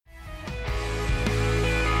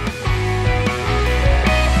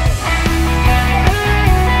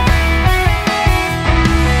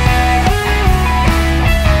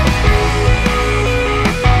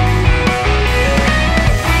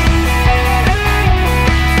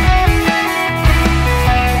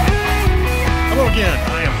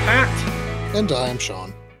And I am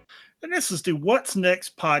Sean. And this is the What's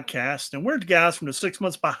Next podcast. And we're the guys from the 6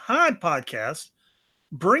 Months Behind podcast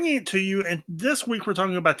bringing it to you. And this week we're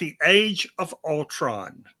talking about the Age of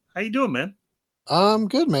Ultron. How you doing, man? I'm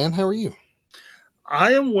good, man. How are you?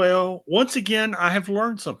 I am well. Once again, I have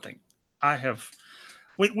learned something.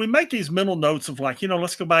 We make these mental notes of like,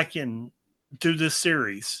 let's go back and do this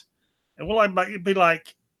series. And we'll be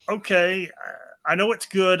like, okay, I know it's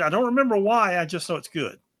good. I don't remember why. I just know it's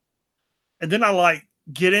good. And then I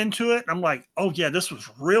get into it. And I'm like, oh yeah, this was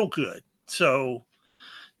real good. So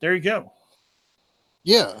there you go.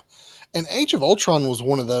 Yeah. And Age of Ultron was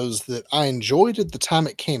one of those that I enjoyed at the time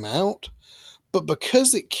it came out, but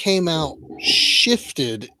because it came out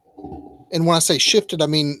shifted, and when I say shifted, I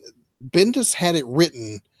mean Bendis had it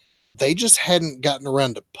written. They just hadn't gotten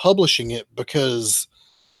around to publishing it because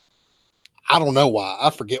I don't know why. I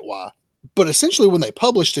forget why. But essentially when they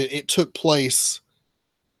published it, it took place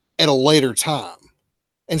at a later time.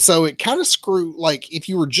 And so it kind of screwed, like if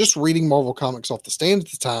you were just reading Marvel Comics off the stand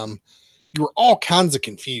at the time, you were all kinds of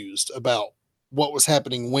confused about what was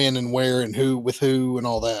happening when and where and who with who and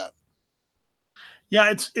all that.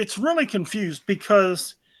 Yeah, it's really confused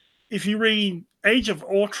because if you read Age of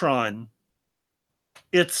Ultron,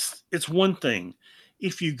 it's one thing.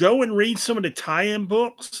 If you go and read some of the tie-in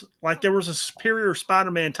books, like there was a Superior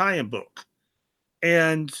Spider-Man tie-in book.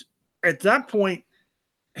 And at that point,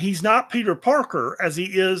 he's not Peter Parker as he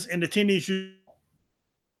is in the 10 issues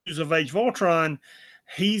of Age of Ultron.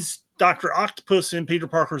 He's Dr. Octopus in Peter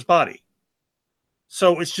Parker's body.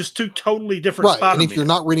 So it's just two totally different Spider-Man. And if you're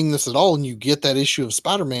not reading this at all and you get that issue of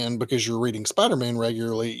Spider-Man because you're reading Spider-Man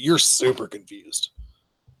regularly, you're super confused.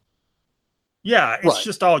 Yeah, it's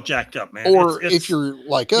just all jacked up, man. Or if you're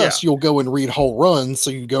like us, you'll go and read whole runs.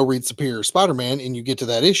 So you go read Superior Spider-Man and you get to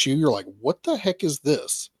that issue. You're like, what the heck is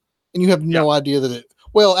this? And you have no idea that it,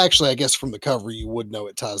 well, actually, I guess from the cover, you would know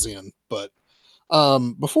it ties in. But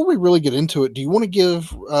before we really get into it, do you want to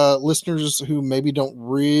give listeners who maybe don't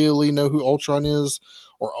really know who Ultron is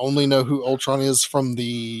or only know who Ultron is from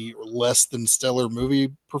the less than stellar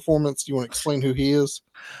movie performance? Do you want to explain who he is?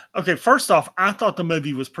 Okay, first off, I thought the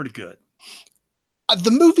movie was pretty good.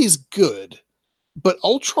 The movie's good, but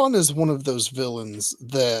Ultron is one of those villains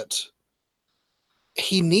that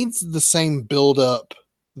he needs the same build-up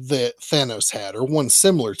that Thanos had, or one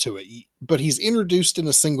similar to it, but he's introduced in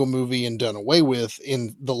a single movie and done away with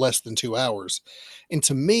in the less than 2 hours. And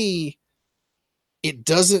to me, it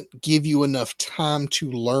doesn't give you enough time to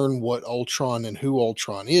learn what Ultron and who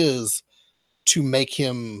Ultron is to make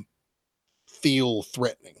him feel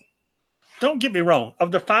threatening. Don't get me wrong.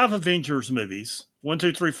 Of the 5 Avengers movies, 1,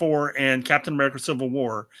 2, 3, 4, and Captain America Civil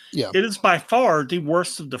War, it is by far the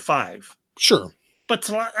worst of the 5. Sure. But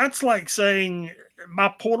that's like saying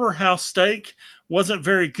my porterhouse steak wasn't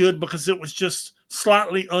very good because it was just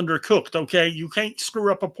slightly undercooked, okay? You can't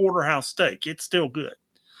screw up a porterhouse steak. It's still good.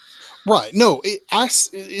 Right. No,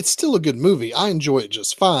 it's still a good movie. I enjoy it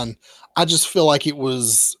just fine. I just feel like it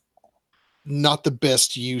was not the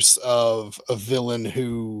best use of a villain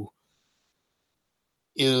who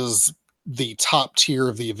is the top tier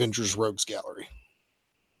of the Avengers Rogues Gallery.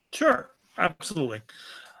 Sure. Absolutely.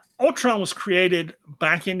 Ultron was created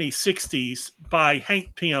back in the 60s by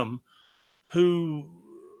Hank Pym, who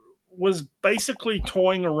was basically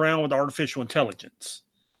toying around with artificial intelligence.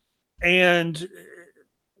 And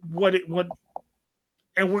we're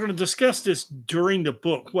going to discuss this during the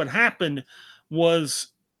book. What happened was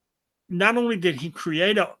not only did he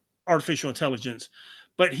create artificial intelligence,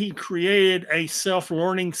 but he created a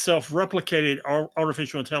self-learning, self-replicated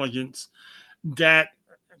artificial intelligence that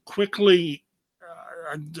quickly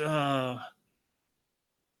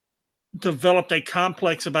developed a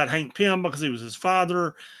complex about Hank Pym because he was his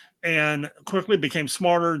father, and quickly became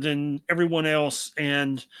smarter than everyone else.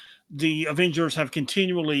 And the Avengers have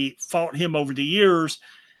continually fought him over the years,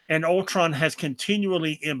 and Ultron has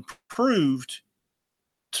continually improved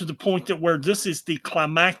to the point that where this is the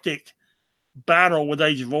climactic battle with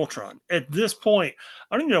Age of Ultron. At this point,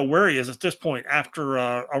 I don't even know where he is at this point after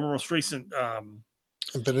our most recent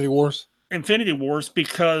Infinity Wars,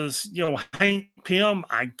 because Hank Pym,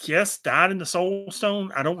 I guess, died in the Soul Stone.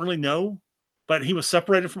 I don't really know, but he was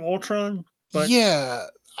separated from Ultron. But yeah,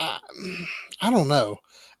 I don't know.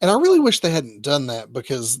 And I really wish they hadn't done that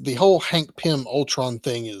because the whole Hank Pym Ultron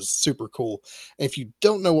thing is super cool. And if you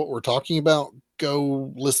don't know what we're talking about,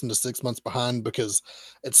 go listen to 6 Months Behind, because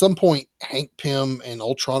at some point Hank Pym and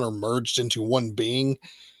Ultron are merged into one being,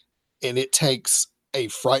 and it takes a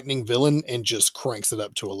frightening villain and just cranks it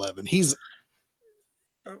up to 11.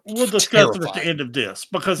 We'll discuss it at the end of this,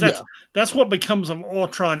 because that's what becomes of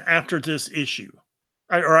Ultron after this issue.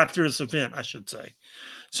 or after this event, I should say.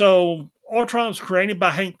 So Ultron was created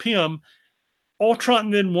by Hank Pym.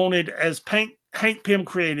 Ultron then wanted, as Hank Pym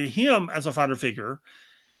created him as a fighter figure,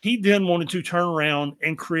 he then wanted to turn around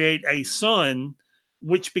and create a son,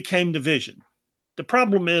 which became the Vision. The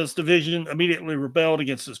problem is the Vision immediately rebelled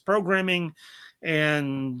against this programming,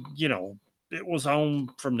 and it was on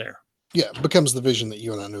from there. Yeah, it becomes the Vision that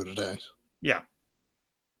you and I know today. Yeah.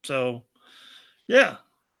 So, yeah,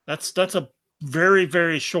 that's a very,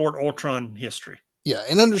 very short Ultron history. Yeah,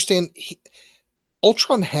 and understand,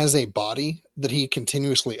 Ultron has a body that he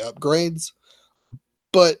continuously upgrades,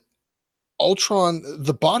 but Ultron,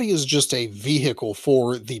 the body is just a vehicle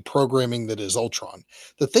for the programming that is Ultron.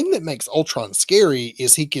 The thing that makes Ultron scary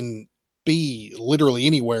is he can be literally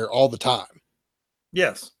anywhere all the time.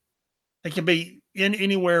 Yes. It can be in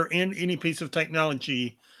anywhere, in any piece of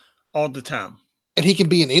technology all the time. And he can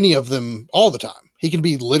be in any of them all the time. He can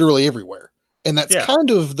be literally everywhere. And that's kind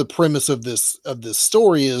of the premise of this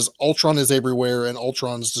story is Ultron is everywhere and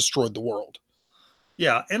Ultron's destroyed the world.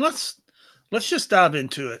 Yeah, and let's just dive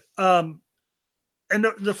into it. And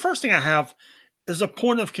the first thing I have is a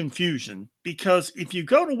point of confusion, because if you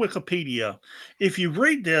go to Wikipedia, if you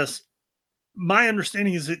read this, my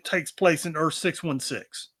understanding is it takes place in Earth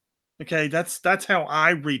 616. Okay, that's how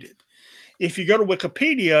I read it. If you go to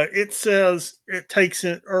Wikipedia, it says it takes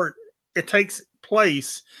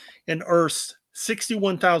place in Earths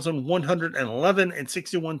 61,111 and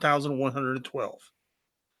 61,112.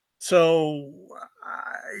 So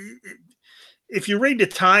if you read the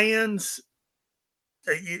tie-ins,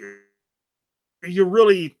 you're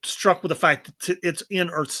really struck with the fact that it's in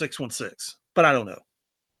Earth 616, but I don't know.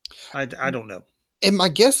 I don't know. And my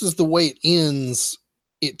guess is the way it ends,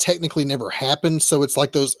 it technically never happened. So it's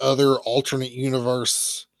like those other alternate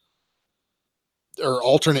universe or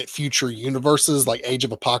alternate future universes like Age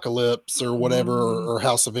of Apocalypse or whatever, or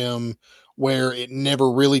House of M, where it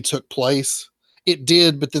never really took place. It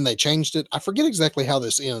did, but then they changed it. I forget exactly how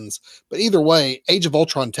this ends, but either way, Age of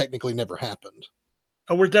Ultron technically never happened.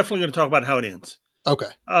 Oh, we're definitely going to talk about how it ends. Okay.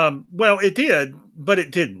 Well, it did, but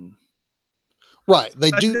it didn't. Right.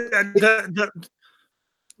 They do.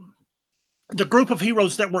 The group of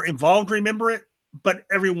heroes that were involved remember it, but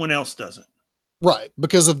everyone else doesn't. Right.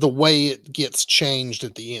 Because of the way it gets changed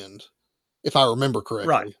at the end, if I remember correctly.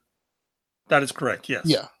 Right. That is correct. Yes.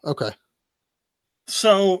 Yeah. Okay.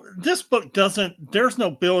 So this book there's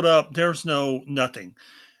no build up. There's no nothing.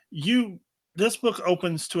 This book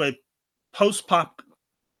opens to a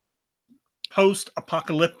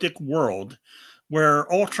post-apocalyptic world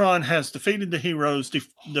where Ultron has defeated the heroes,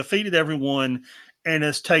 defeated everyone, and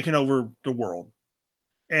has taken over the world.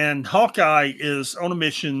 And Hawkeye is on a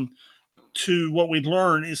mission to, what we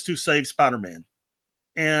learn is to save Spider-Man.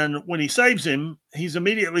 And when he saves him, he's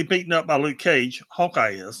immediately beaten up by Luke Cage,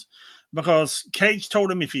 Hawkeye is, because Cage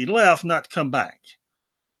told him if he left, not to come back.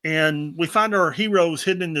 And we find our heroes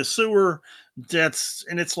hidden in the sewer.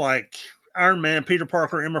 And it's like Iron Man, Peter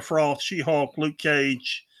Parker, Emma Frost, She-Hulk, Luke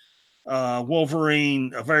Cage,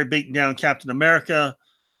 Wolverine, a very beaten down Captain America,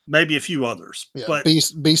 maybe a few others. Yeah, but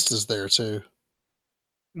Beast is there too.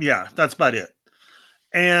 Yeah, that's about it.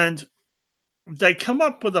 And they come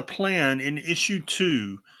up with a plan in issue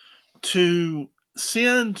 2 to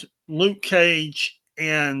send Luke Cage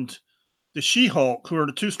and the She-Hulk, who are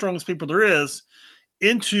the two strongest people there is,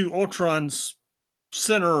 into Ultron's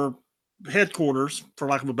center headquarters, for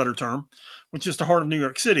lack of a better term, which is the heart of New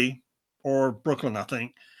York City, or Brooklyn, I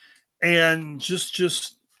think. And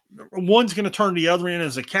just one's going to turn the other in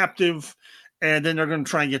as a captive, and then they're going to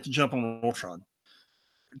try and get the jump on Ultron.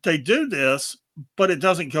 They do this, but it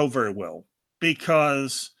doesn't go very well,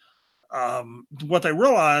 because what they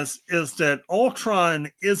realize is that Ultron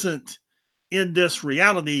isn't in this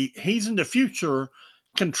reality. He's in the future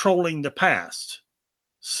controlling the past.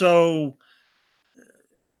 So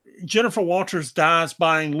Jennifer Walters dies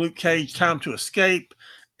buying Luke Cage time to escape,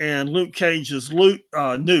 and Luke Cage is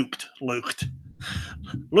nuked.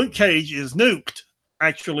 Luke Cage is nuked,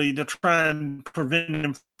 actually, to try and prevent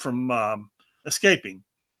him from escaping.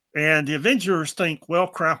 And the Avengers think, well,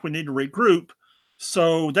 crap, we need to regroup.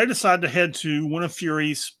 So they decide to head to one of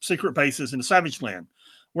Fury's secret bases in the Savage Land,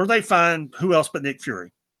 where they find who else but Nick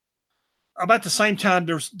Fury. About the same time,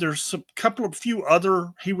 there's a few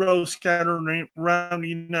other heroes scattered around the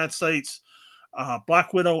United States.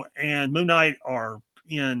 Black Widow and Moon Knight are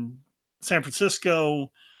in San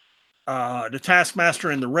Francisco. The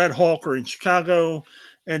Taskmaster and the Red Hulk are in Chicago,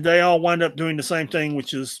 and they all wind up doing the same thing,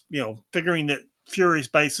 which is, figuring that Fury's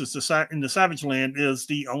base in the Savage Land is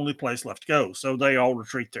the only place left to go. So they all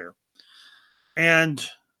retreat there. And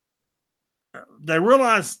They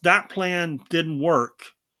realized that plan didn't work.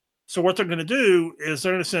 So what they're going to do is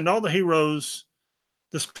they're going to send all the heroes,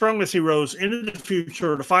 the strongest heroes, into the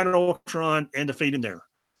future to fight Ultron and defeat him there.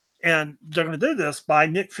 And they're going to do this by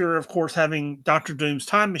Nick Fury, of course, having Dr. Doom's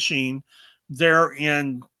time machine there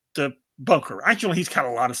in the bunker. Actually, he's got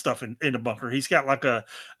a lot of stuff in the bunker. He's got like an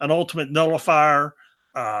ultimate nullifier.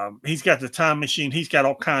 He's got the time machine. He's got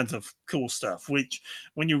all kinds of cool stuff, which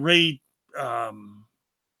when you read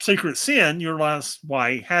Secret Sin, you realize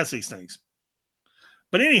why he has these things.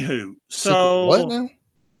 But anywho, so what now?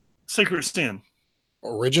 Secret Sin.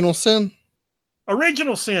 Original Sin?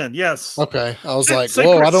 Original Sin, yes. Okay. I was like, Secret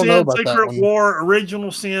whoa, I don't Sin, know about Secret that one. War,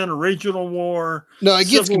 Original Sin, Original War. No, it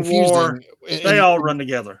gets confusing. War, they all run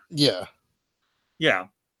together. Yeah. Yeah.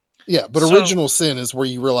 Yeah, but Original Sin is where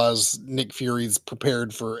you realize Nick Fury's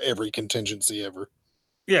prepared for every contingency ever.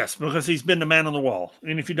 Yes, because he's been the man on the wall.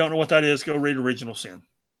 And if you don't know what that is, go read Original Sin.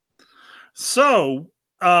 So,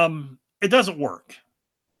 it doesn't work.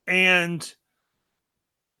 And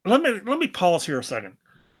let me pause here a second.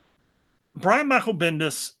 Brian Michael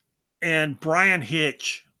Bendis and Brian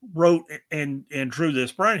Hitch wrote and drew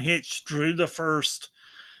this. Brian Hitch drew the first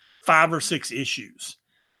 5 or 6 issues.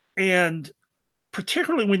 And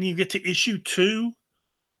particularly when you get to issue 2,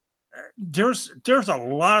 there's a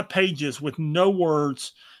lot of pages with no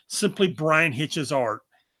words, simply Brian Hitch's art.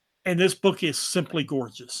 And this book is simply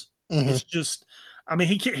gorgeous. Mm-hmm. It's just, I mean,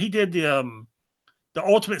 he did the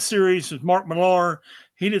Ultimate series with Mark Millar.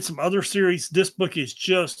 He did some other series. This book is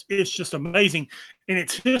just amazing. And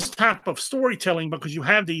it's his type of storytelling because you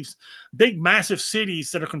have these big, massive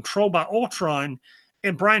cities that are controlled by Ultron,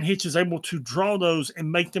 and Brian Hitch is able to draw those and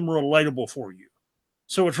make them relatable for you.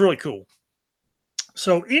 So it's really cool.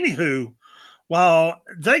 So anywho, while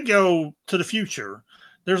they go to the future,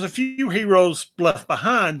 there's a few heroes left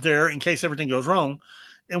behind there in case everything goes wrong.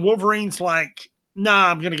 And Wolverine's like, nah,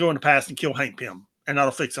 I'm going to go in the past and kill Hank Pym, and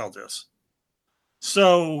that'll fix all this.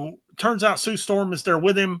 So turns out Sue Storm is there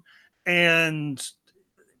with him, and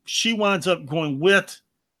she winds up going with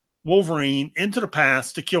Wolverine into the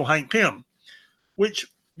past to kill Hank Pym, which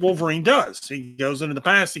Wolverine does. He goes into the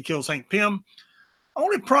past, he kills Hank Pym.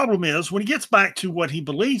 Only problem is when he gets back to what he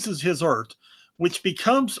believes is his Earth, which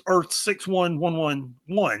becomes Earth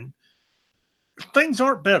 61111, things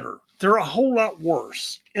aren't better. They're a whole lot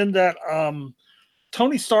worse in that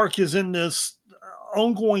Tony Stark is in this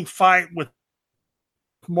ongoing fight with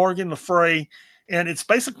Morgan Le Fay, and it's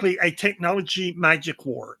basically a technology magic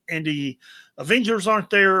war. And the Avengers aren't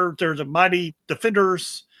there. They're the mighty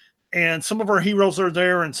Defenders, and some of our heroes are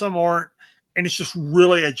there and some aren't. And it's just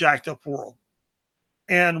really a jacked up world.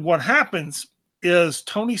 And what happens is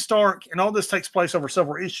Tony Stark, and all this takes place over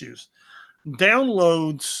several issues,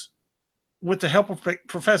 downloads, with the help of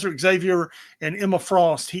Professor Xavier and Emma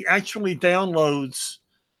Frost, he actually downloads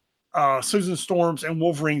Susan Storm's and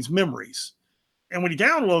Wolverine's memories. And when he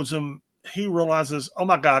downloads them, he realizes, oh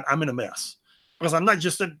my God, I'm in a mess. Because I'm not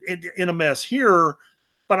just in a mess here,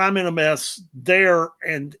 but I'm in a mess there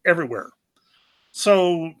and everywhere.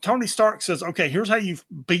 So Tony Stark says, okay, here's how you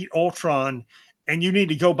beat Ultron, and you need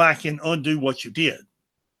to go back and undo what you did.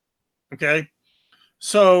 Okay?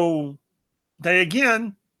 So they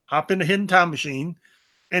again hop in the hidden time machine,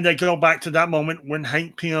 and they go back to that moment when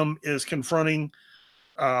Hank Pym is confronting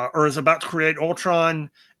or is about to create Ultron,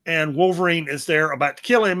 and Wolverine is there about to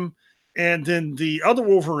kill him. And then the other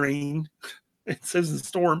Wolverine, it says in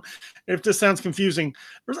Storm, if this sounds confusing,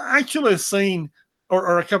 there's actually a scene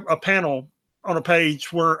or a panel on a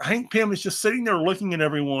page where Hank Pym is just sitting there looking at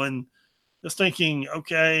everyone, just thinking,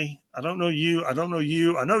 okay, I don't know you. I don't know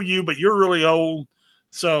you. I know you, but you're really old.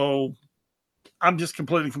 So I'm just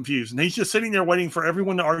completely confused. And he's just sitting there waiting for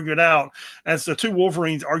everyone to argue it out as the two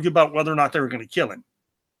Wolverines argue about whether or not they were going to kill him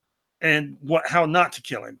and how not to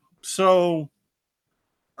kill him. So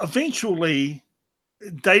eventually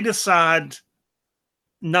they decide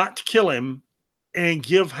not to kill him and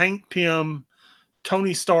give Hank Pym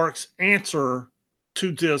Tony Stark's answer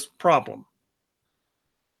to this problem.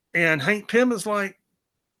 And Hank Pym is like,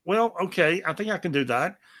 well, okay, I think I can do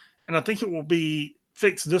that. And I think it will be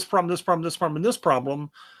fix this problem, this problem, this problem, and this problem.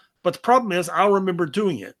 But the problem is I'll remember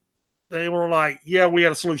doing it. They were like, yeah, we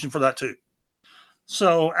had a solution for that too.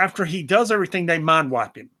 So after he does everything, they mind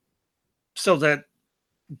wipe him so that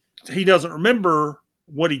he doesn't remember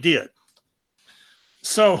what he did.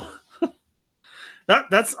 So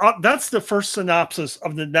that's the first synopsis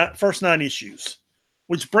of the first 9 issues,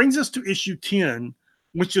 which brings us to issue 10,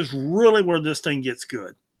 which is really where this thing gets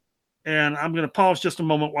good. And I'm going to pause just a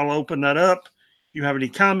moment while I open that up. If you have any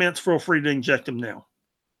comments, feel free to inject them now.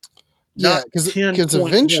 Yeah, because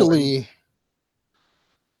eventually,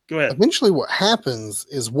 Go ahead. Eventually, what happens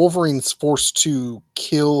is Wolverine's forced to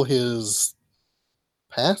kill his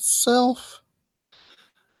past self.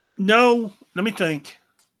 No, let me think.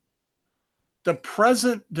 The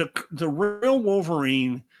real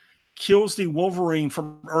Wolverine kills the Wolverine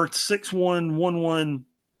from Earth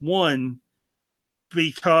 61111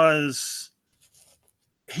 because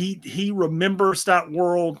he remembers that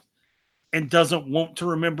world and doesn't want to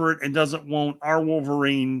remember it and doesn't want our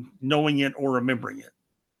Wolverine knowing it or remembering it.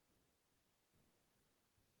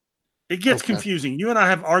 It gets confusing. You and I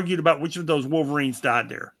have argued about which of those Wolverines died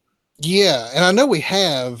there. Yeah, and I know we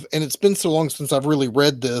have, and it's been so long since I've really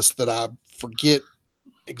read this that I forget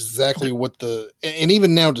exactly what and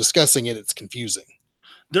even now discussing it, it's confusing.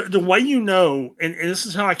 The way you know, and this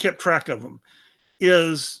is how I kept track of them,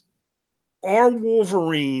 is our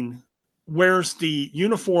Wolverine wears the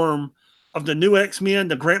uniform of the new X-Men,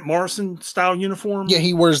 the Grant Morrison style uniform. Yeah,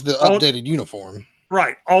 he wears the updated uniform.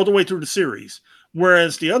 Right, all the way through the series.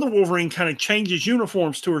 Whereas the other Wolverine kind of changes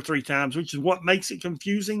uniforms 2 or 3 times, which is what makes it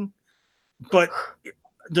confusing. But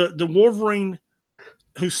the Wolverine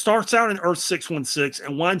who starts out in Earth 616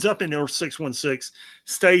 and winds up in Earth 616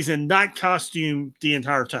 stays in that costume the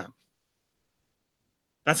entire time.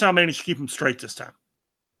 That's how I managed to keep him straight this time.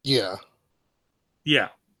 Yeah. Yeah.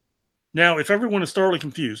 Now, if everyone is thoroughly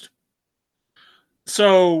confused,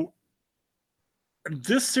 so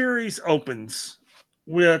this series opens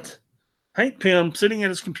with Hank Pym sitting at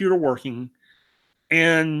his computer working,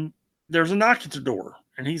 and there's a knock at the door.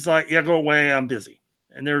 And he's like, yeah, go away, I'm busy.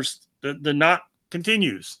 And there's the knock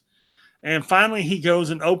continues. And finally he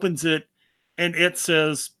goes and opens it, and it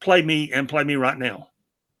says, play me and play me right now.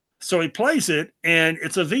 So he plays it, and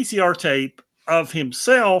it's a VCR tape of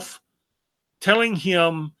himself telling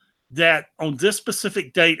him that on this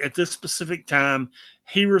specific date at this specific time,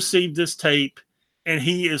 he received this tape and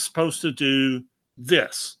he is supposed to do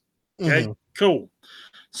this. Okay, cool.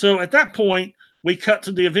 So at that point, we cut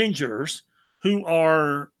to the Avengers, who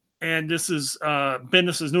are, and this is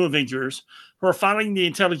Bendis' New Avengers, who are fighting the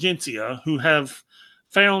Intelligentsia, who have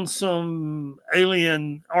found some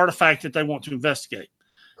alien artifact that they want to investigate.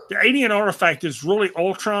 The alien artifact is really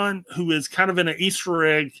Ultron, who is kind of in an Easter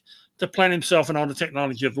egg to plant himself in all the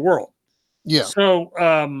technology of the world. Yeah. So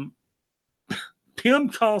Pym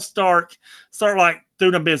calls Stark like,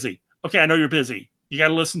 dude, I'm busy. Okay, I know you're busy. You got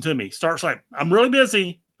to listen to me. Stark's like, I'm really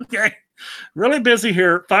busy. Okay, really busy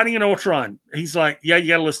here fighting an Ultron. He's like, yeah, you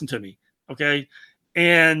got to listen to me. Okay.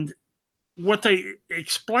 And what they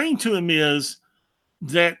explain to him is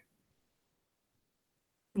that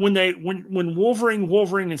when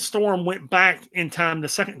Wolverine and Storm went back in time the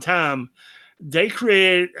second time, they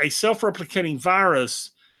created a self-replicating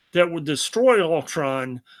virus that would destroy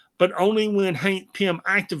Ultron, but only when Hank Pym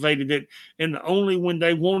activated it and only when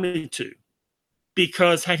they wanted to.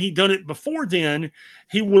 Because had he done it before then,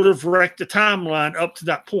 he would have wrecked the timeline up to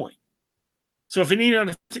that point. So if he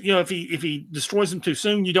needed, if he destroys them too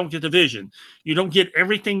soon, you don't get the vision. You don't get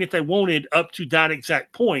everything that they wanted up to that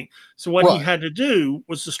exact point. So what he had to do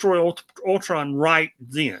was destroy Ultron right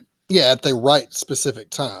then. Yeah, at the right specific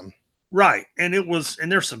time. Right. And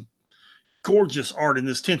there's some gorgeous art in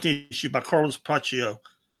this 10th issue by Carlos Pacheco.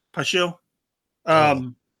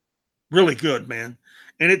 Really good, man.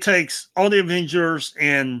 And it takes all the Avengers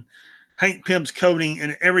and Hank Pym's coding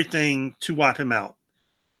and everything to wipe him out.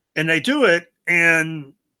 And they do it,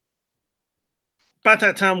 and about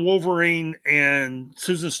that time, Wolverine and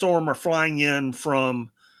Susan Storm are flying in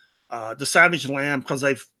from the Savage Land because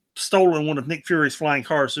they've stolen one of Nick Fury's flying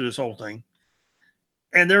cars through this whole thing.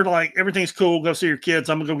 And they're like, everything's cool. Go see your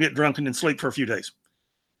kids. I'm going to go get drunk and then sleep for a few days.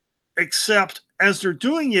 Except as they're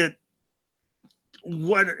doing it,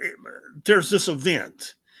 there's this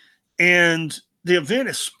event, and the event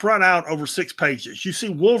is spread out over 6 pages. You see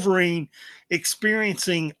Wolverine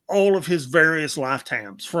experiencing all of his various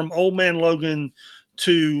lifetimes, from Old Man Logan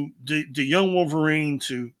to the young Wolverine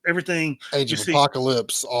to everything. Age of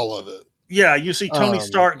Apocalypse, all of it. Yeah, you see Tony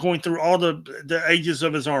Stark going through all the ages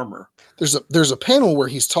of his armor. There's a panel where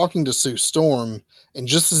he's talking to Sue Storm, and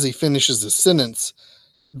just as he finishes his sentence,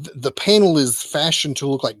 the panel is fashioned to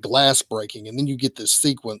look like glass breaking, and then you get this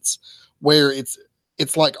sequence where it's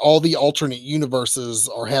like all the alternate universes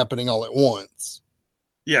are happening all at once.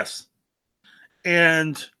 Yes.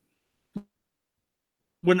 And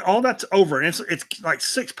when all that's over, and it's like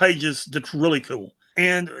 6 pages, that's really cool.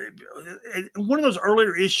 And one of those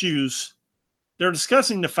earlier issues, they're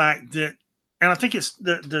discussing the fact that, and I think it's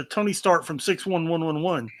the Tony Stark from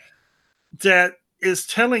 61111 that is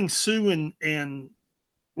telling Sue and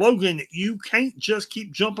Logan, you can't just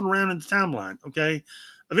keep jumping around in the timeline, okay?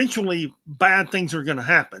 Eventually, bad things are going to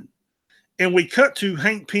happen. And we cut to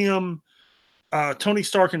Hank Pym, Tony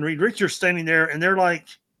Stark, and Reed Richards standing there, and they're like,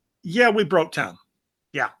 "Yeah, we broke time.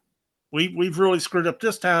 Yeah, we've really screwed up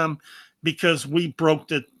this time because we broke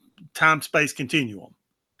the time-space continuum."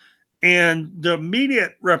 And the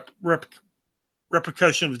immediate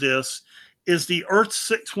repercussion of this is the Earth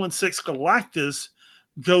 616 Galactus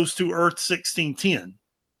goes to Earth 1610,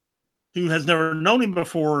 who has never known him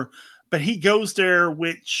before, but he goes there,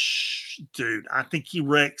 which, dude, I think he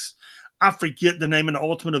wrecks. I forget the name of the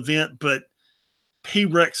ultimate event, but he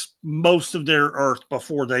wrecks most of their Earth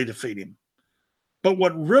before they defeat him. But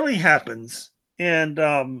what really happens, and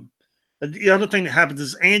the other thing that happens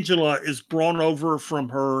is Angela is brought over from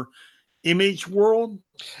her image world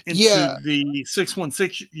into the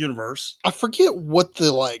 616 universe. I forget what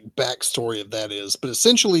the backstory of that is, but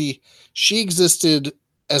essentially she existed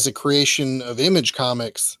as a creation of Image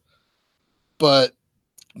Comics, but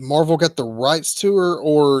Marvel got the rights to her,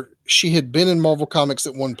 or she had been in Marvel Comics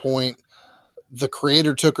at one point. The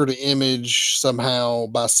creator took her to Image somehow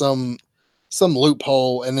by some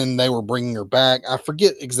loophole, and then they were bringing her back. I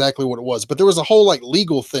forget exactly what it was, but there was a whole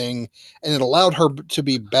legal thing, and it allowed her to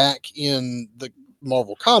be back in the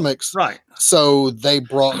Marvel Comics. Right. So they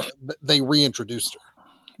reintroduced her.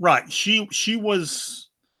 Right. She was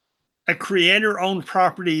a creator-owned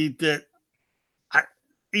property that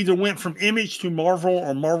either went from Image to Marvel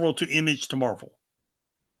or Marvel to Image to Marvel.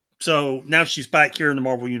 So now she's back here in the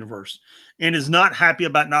Marvel universe and is not happy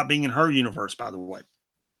about not being in her universe, by the way.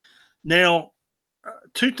 Now,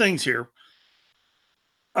 two things here.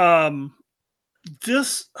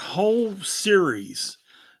 This whole series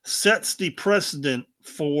sets the precedent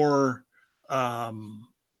for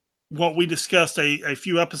what we discussed a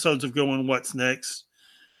few episodes ago in What's Next,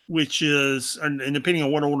 which is, and depending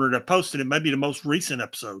on what order they posted, it may be the most recent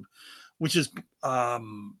episode, which is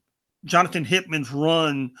Jonathan Hickman's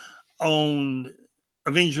run on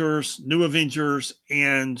Avengers, New Avengers,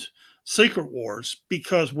 and Secret Wars,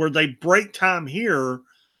 because where they break time here,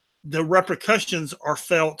 the repercussions are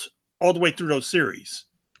felt all the way through those series.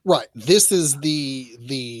 Right. This is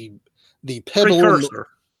the pebble. Precursor.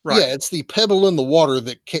 Right. Yeah, it's the pebble in the water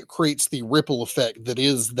that creates the ripple effect that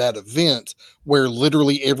is that event where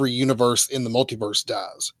literally every universe in the multiverse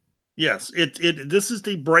dies. Yes, this is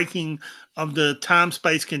the breaking of the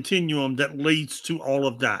time-space continuum that leads to all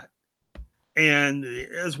of that. And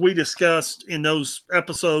as we discussed in those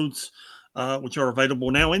episodes, which are available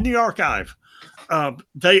now in the archive,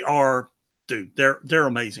 they are, dude, they're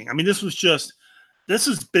amazing. I mean, this is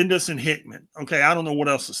Bendis and Hickman. Okay, I don't know what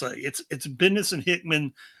else to say. It's Bendis and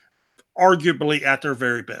Hickman, arguably at their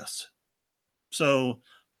very best. So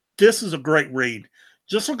this is a great read.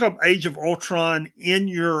 Just look up Age of Ultron in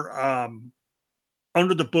your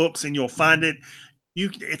under the books, and you'll find it.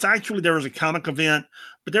 It's actually, there was a comic event,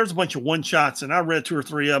 but there's a bunch of one shots, and I read 2 or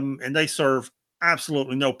 3 of them, and they serve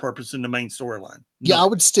absolutely no purpose in the main storyline. No. Yeah, I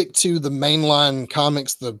would stick to the mainline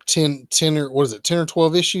comics, the 10 or what is it, 10 or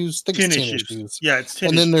 12 issues? I think 10 it's 10 issues. Yeah, it's 10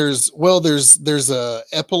 and issues. then there's a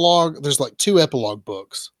epilogue. There's 2 epilogue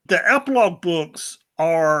books. The epilogue books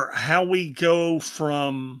are how we go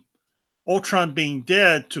from Ultron being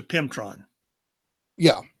dead to Pymtron.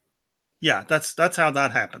 Yeah. Yeah, that's how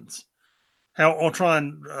that happens. How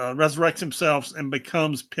Ultron resurrects himself and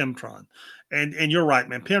becomes Pymtron. And you're right,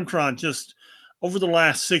 man. Pymtron just, over the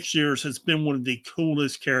last 6 years, has been one of the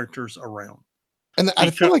coolest characters around. And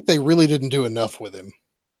I feel like they really didn't do enough with him.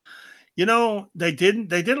 You know, they didn't.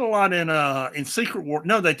 They did a lot in Secret War.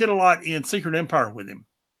 No, they did a lot in Secret Empire with him.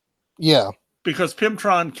 Yeah. Because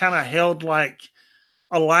Pymtron kind of held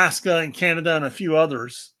Alaska and Canada and a few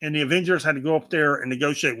others, and the Avengers had to go up there and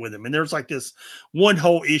negotiate with him. And there's this one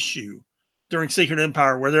whole issue during Secret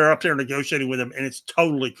Empire where they're up there negotiating with him, and it's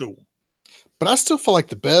totally cool. But I still feel like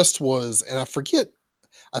the best was, and I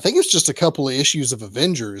think it's just a couple of issues of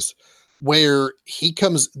Avengers where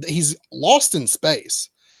he's lost in space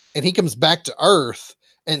and he comes back to Earth,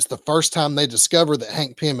 and it's the first time they discover that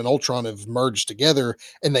Hank Pym and Ultron have merged together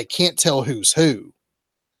and they can't tell who's who.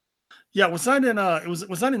 Yeah, was that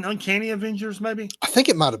in Uncanny Avengers maybe? I think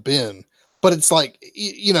it might have been. But it's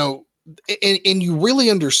and you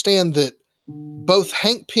really understand that both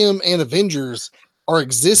Hank Pym and Avengers are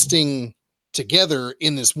existing together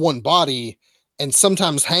in this one body, and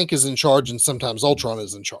sometimes Hank is in charge and sometimes Ultron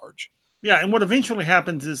is in charge. Yeah, and what eventually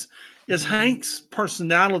happens is Hank's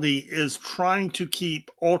personality is trying to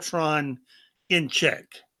keep Ultron in check.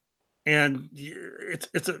 And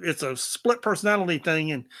it's a split personality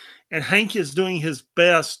thing, and Hank is doing his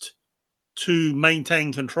best to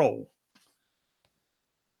maintain control.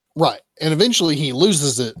 Right. And eventually he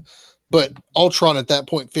loses it, But Ultron at that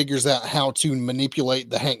point figures out how to manipulate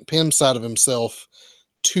the Hank Pym side of himself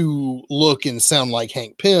to look and sound like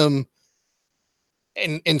Hank Pym.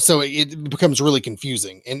 And so it becomes really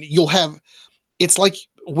confusing. And it's like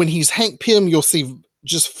when he's Hank Pym, you'll see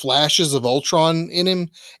just flashes of Ultron in him.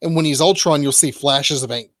 And when he's Ultron, you'll see flashes of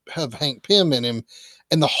Hank Pym in him.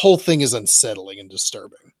 And the whole thing is unsettling and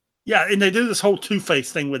disturbing. Yeah, and they do this whole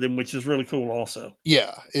Two-Face thing with him, which is really cool also.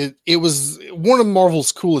 Yeah, it was one of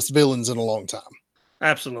Marvel's coolest villains in a long time.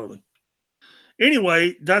 Absolutely.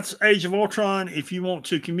 Anyway, that's Age of Ultron. If you want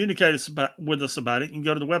to communicate with us about it, you can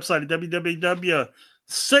go to the website at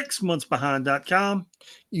www.6monthsbehind.com.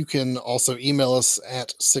 You can also email us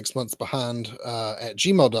at 6monthsbehind at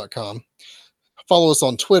gmail.com. Follow us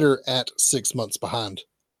on Twitter at 6monthsbehind.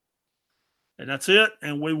 And that's it.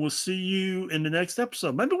 And we will see you in the next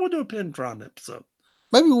episode. Maybe we'll do a Pentron episode.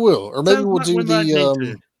 Maybe we will. Or maybe we'll do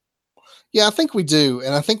the... Yeah, I think we do.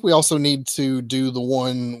 And I think we also need to do the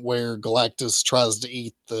one where Galactus tries to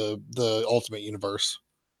eat the Ultimate Universe.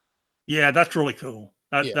 Yeah, that's really cool.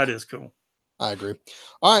 That is cool. I agree.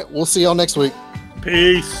 All right. We'll see y'all next week.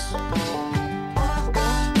 Peace.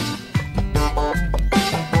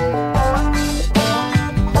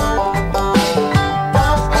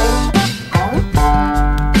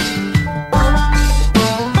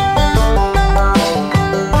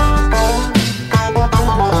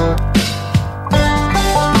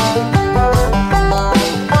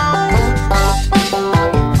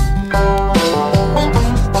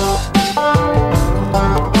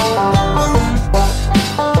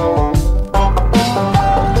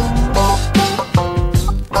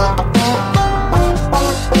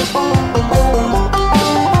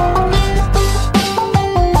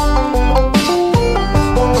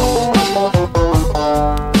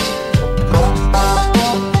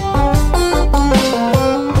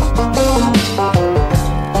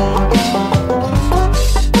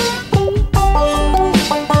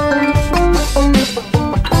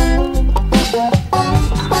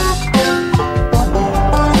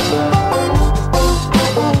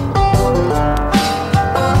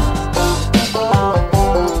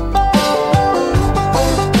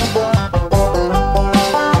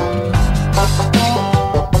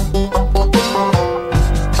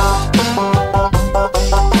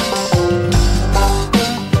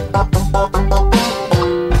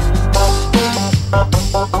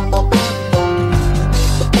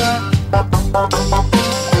 Bye.